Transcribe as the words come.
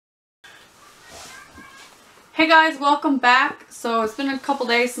Hey guys, welcome back. So it's been a couple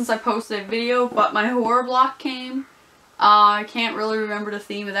days since I posted a video, but my horror block came. I can't really remember the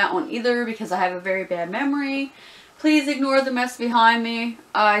theme of that one either because I have a very bad memory. Please ignore the mess behind me.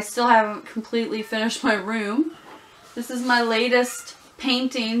 I still haven't completely finished my room. This is my latest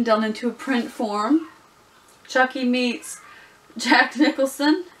painting done into a print form. Chucky meets Jack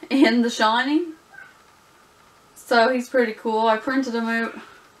Nicholson in The Shining. So he's pretty cool. I printed him out.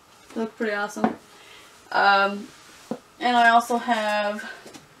 They look pretty awesome. And I also have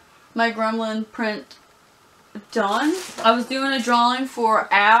my Gremlin print done. I was doing a drawing for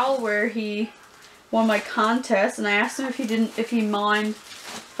Al where he won my contest, and I asked him if he mind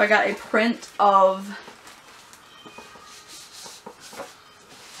if I got a print of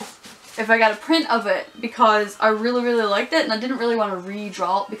it because I really liked it, and I didn't really want to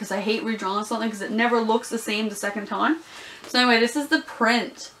redraw it because I hate redrawing something because it never looks the same the second time. So anyway, this is the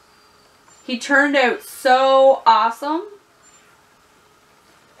print. He turned out so awesome.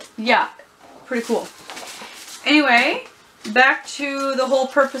 Yeah, pretty cool. Anyway, back to the whole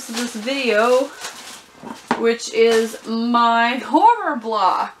purpose of this video, which is my horror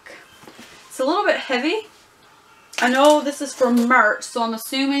block. It's a little bit heavy. I know this is for March, so I'm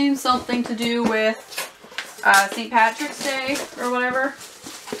assuming something to do with St. Patrick's Day or whatever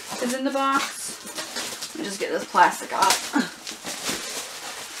is in the box. Let me just get this plastic off.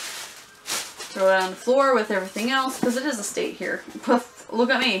 Throw it on the floor with everything else, because it is a state here. Look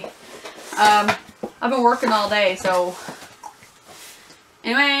at me. I've been working all day, so...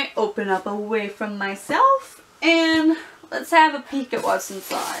 Anyway, open up away from myself, and let's have a peek at what's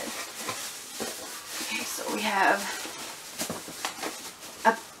inside. Okay, so we have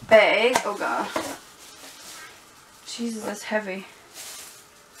a bag. Oh god. Jesus, that's heavy.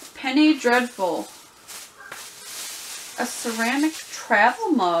 Penny Dreadful. A ceramic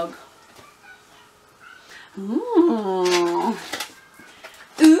travel mug. Ooh.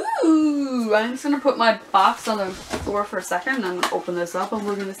 Ooh. I'm just going to put my box on the floor for a second, and I'm going to open this up and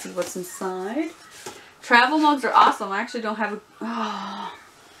we're going to see what's inside. Travel mugs are awesome. I actually don't have a... Oh,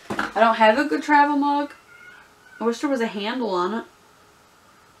 I don't have a good travel mug. I wish there was a handle on it.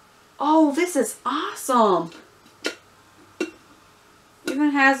 Oh, this is awesome.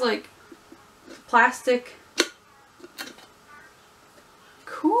 Even has like plastic.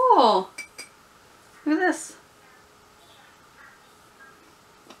 Cool. Look at this.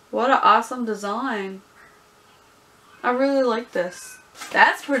 What an awesome design. I really like this.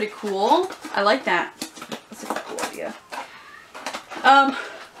 That's pretty cool. I like that. That's a cool idea.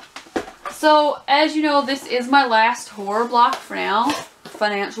 So, as you know, this is my last horror block for now.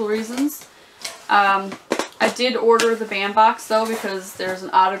 Financial reasons. I did order the band box though because there's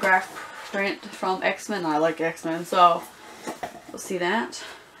an autograph print from X-Men. I like X-Men, so we'll see that.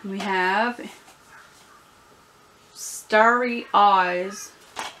 And we have Starry Eyes.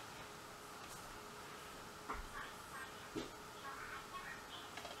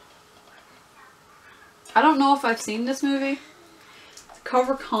 I don't know if I've seen this movie. The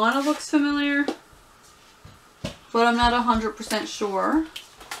cover kind of looks familiar, but I'm not 100% sure.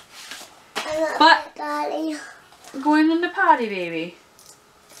 But we're going in the potty, baby.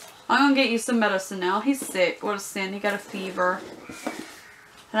 I'm gonna get you some medicine now. He's sick. What a sin. He got a fever.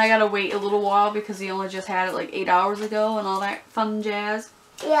 And I gotta wait a little while because he only just had it like 8 hours ago and all that fun jazz.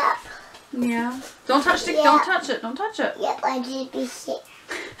 Yeah. Yeah. Don't touch it. Yeah. Don't touch it. Don't touch it. Yep, I did be sick.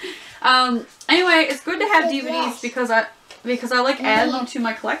 Anyway, it's good to have DVDs because I like adding them to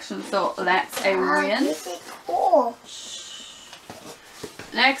my collection. So that's a win. This is cool.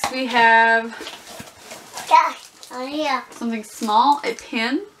 Next we have something small, a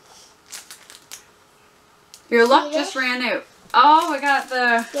pin. Your luck just ran out. Oh, I got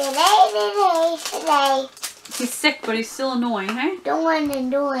the... He's sick, but he's still annoying, hey? Don't want to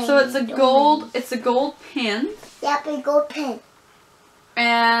annoy. So it's a gold pin. Yep, a gold pin.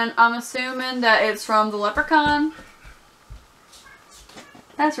 And I'm assuming that it's from the Leprechaun.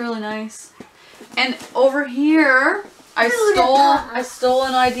 That's really nice. And over here, I stole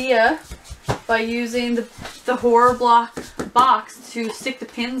an idea by using the horror block box to stick the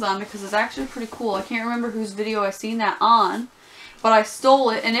pins on because it's actually pretty cool. I can't remember whose video I seen that on. But I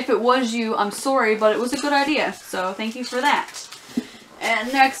stole it, and if it was you, I'm sorry, but it was a good idea. So, thank you for that.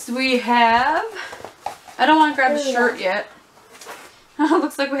 And next we have... I don't want to grab a shirt yet.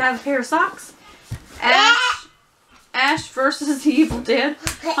 Looks like we have a pair of socks. Ash versus the Evil Dead.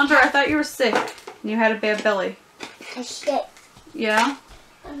 Hunter, I thought you were sick. And you had a bad belly. I'm sick. Yeah?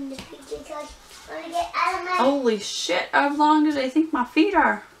 Holy shit, how long did I think my feet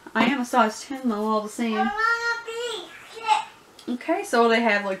are? I am a size 10 though, all the same. Okay, so they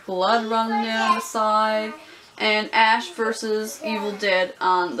have like blood running down the side. and Ash versus Evil Dead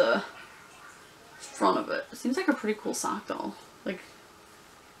on the front of it. It seems like a pretty cool sock though. Like,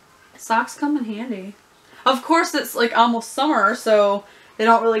 socks come in handy. Of course it's like almost summer, so they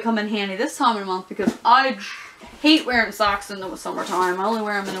don't really come in handy this time of the month because I hate wearing socks in the summertime. I only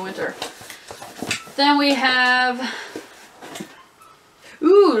wear them in the winter. Then we have,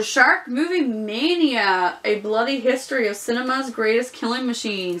 ooh, Shark Movie Mania, a bloody history of cinema's greatest killing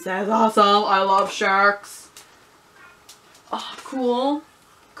machines. That's awesome. I love sharks. Oh, cool.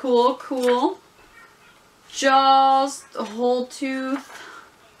 Cool, cool. Jaws, the whole tooth.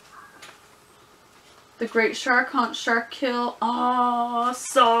 The Great Shark Hunt, Shark Kill.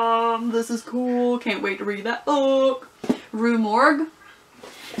 Awesome. This is cool. Can't wait to read that book. Morgue.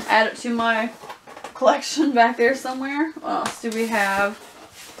 Add it to my collection back there somewhere. What else do we have?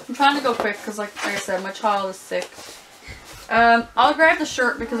 I'm trying to go quick because like I said, my child is sick. I'll grab the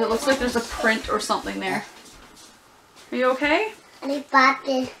shirt because it looks like there's a print or something there. Are you okay?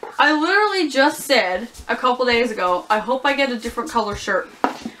 I literally just said a couple days ago, I hope I get a different color shirt.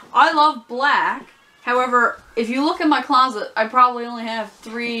 I love black. However, if you look in my closet, I probably only have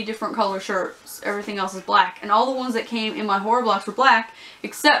 3 different color shirts. Everything else is black. And all the ones that came in my horror blocks were black,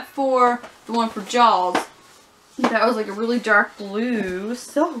 except for the one for Jaws. That was like a really dark blue.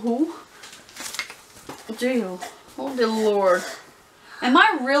 So, deal. Oh dear Lord. Am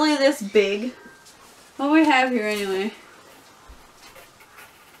I really this big? What do we have here anyway?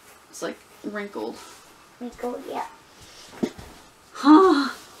 It's like wrinkled. Wrinkled, yeah. Huh.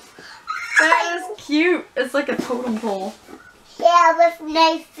 That is cute. It's like a totem pole. Yeah, with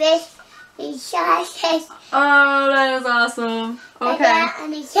nice fish and sharks. Oh, that is awesome. Okay.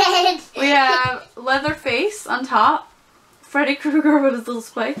 We have Leatherface on top. Freddy Krueger with his little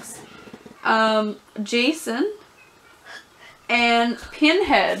spikes. Jason. And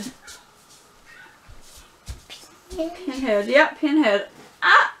Pinhead. Pinhead. Yep, Pinhead.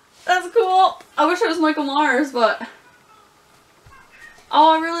 Ah! That's cool. I wish it was Michael Myers, but...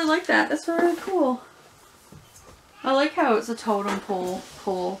 Oh, I really like that. That's really cool. I like how it's a totem pole.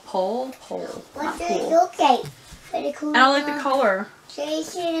 What's it look like? Pretty cool. And I like the color.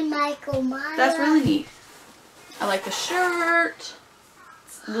 Jason and Michael Myers. That's really neat. I like the shirt.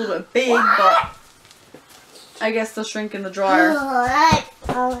 It's a little bit big, but I guess they'll shrink in the dryer.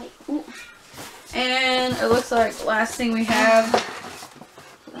 Ooh. And it looks like last thing we have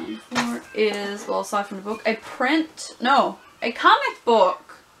is, well, aside from the book, a comic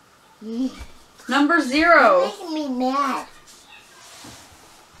book. Number 0. It's making me mad.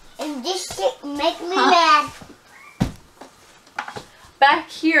 And this shit make me mad. Back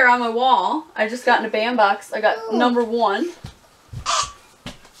here on my wall, I just got in a band box. I got number 1.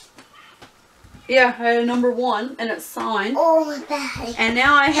 Yeah, I had a number 1 and it's signed. Oh, my body. And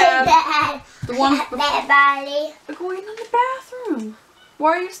now I have the one bad body. Go in the bathroom.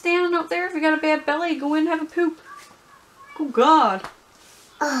 Why are you standing up there if you got a bad belly? Go in and have a poop. Oh God.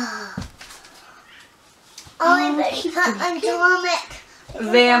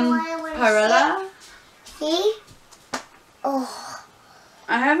 Vampirella. See? Oh.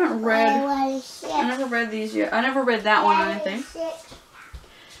 I haven't read. I never read these yet. I never read that one or anything.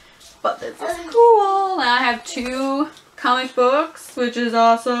 But this is cool. Now I have 2 comic books, which is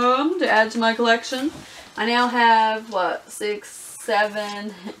awesome to add to my collection. I now have what, 6,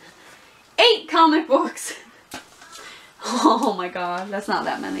 7, 8 comic books. Oh my God, that's not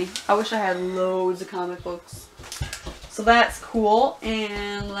that many. I wish I had loads of comic books. So that's cool,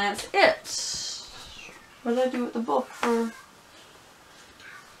 and that's it. What did I do with the book for?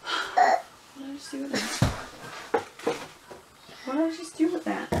 What did I just do with that? What did I just do with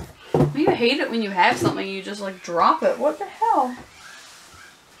that? You hate it when you have something you just like drop it. What the hell?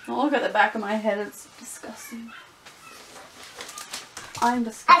 Oh, look at the back of my head. It's disgusting. I'm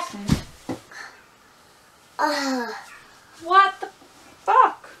disgusting. What the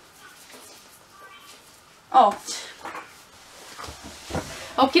fuck? Oh.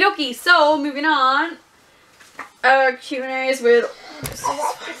 Okie dokie. So, moving on. Q&A's with... Let's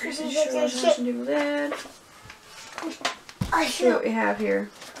see what we have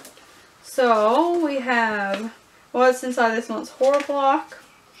here. So, we have what's inside this one's horror block.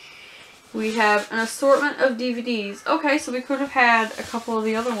 We have an assortment of DVDs. Okay, so we could have had a couple of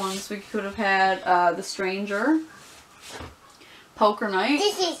the other ones. We could have had The Stranger, Poker Night,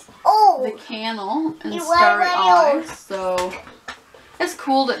 this is old. The Candle, and Starry Eyes. So, it's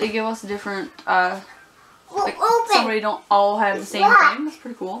cool that they give us different, like, somebody don't all have the same thing. That's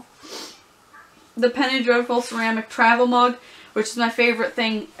pretty cool. The Penny Dreadful ceramic travel mug, which is my favorite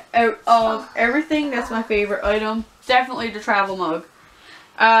thing out of everything. That's my favorite item. Definitely the travel mug.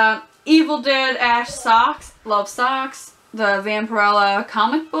 Evil Dead Ash socks. Love socks. The Vampirella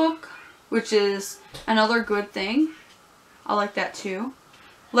comic book, which is another good thing. I like that too.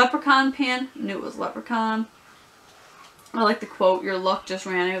 Leprechaun pin. Knew it was Leprechaun. I like the quote, "Your luck just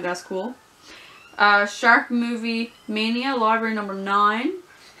ran out." That's cool. Shark movie Mania, library number 9.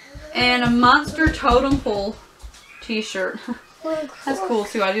 And a monster totem pole t-shirt. That's cool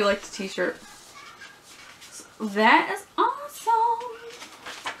too. I do like the t-shirt. So that is awesome.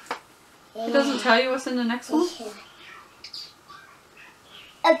 It doesn't tell you what's in the next one?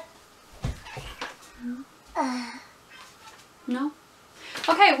 No?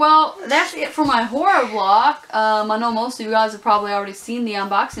 Okay, well, that's it for my horror vlog. I know most of you guys have probably already seen the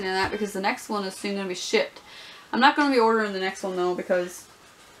unboxing of that because the next one is soon going to be shipped. I'm not going to be ordering the next one though because,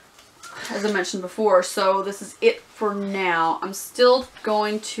 as I mentioned before, so this is it for now. I'm still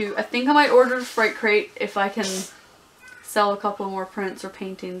going to, I think I might order a Fright Crate if I can sell a couple more prints or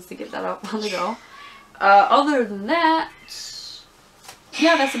paintings to get that up on the go. Other than that,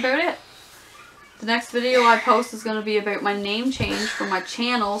 yeah, that's about it. The next video I post is going to be about my name change for my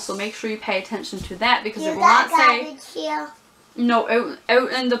channel, so make sure you pay attention to that because it will not say... No,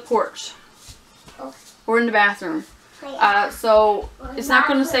 out in the porch. Oh. Or in the bathroom. So it's not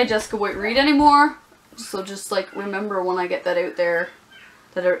going to say Jessica White-Reid anymore. So just like remember when I get that out there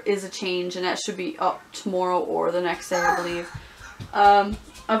that there is a change, and that should be up tomorrow or the next day, I believe.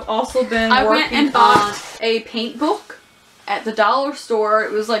 I've also been working went and bought a paint book at the dollar store.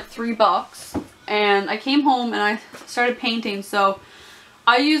 It was like $3. And I came home and I started painting, so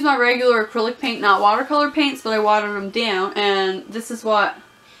I use my regular acrylic paint, not watercolor paints, but I watered them down, and this is what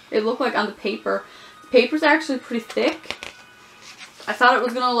it looked like on the paper. The paper's actually pretty thick. I thought it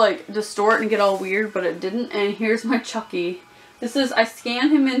was gonna like distort and get all weird, but it didn't. And here's my Chucky. This is, I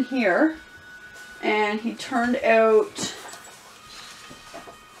scanned him in here, and he turned out...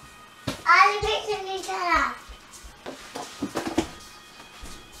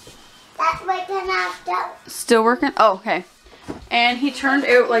 Still working? Oh, okay. And he turned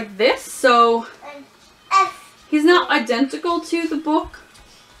out like this, so he's not identical to the book.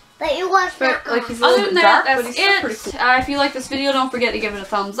 But you watch that. Like he's a little bit dark, but he's still pretty cool. If you like this video, don't forget to give it a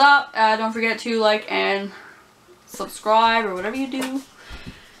thumbs up. Don't forget to like and subscribe or whatever you do.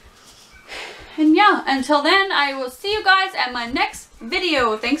 And yeah, until then, I will see you guys at my next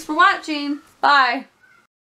video. Thanks for watching. Bye.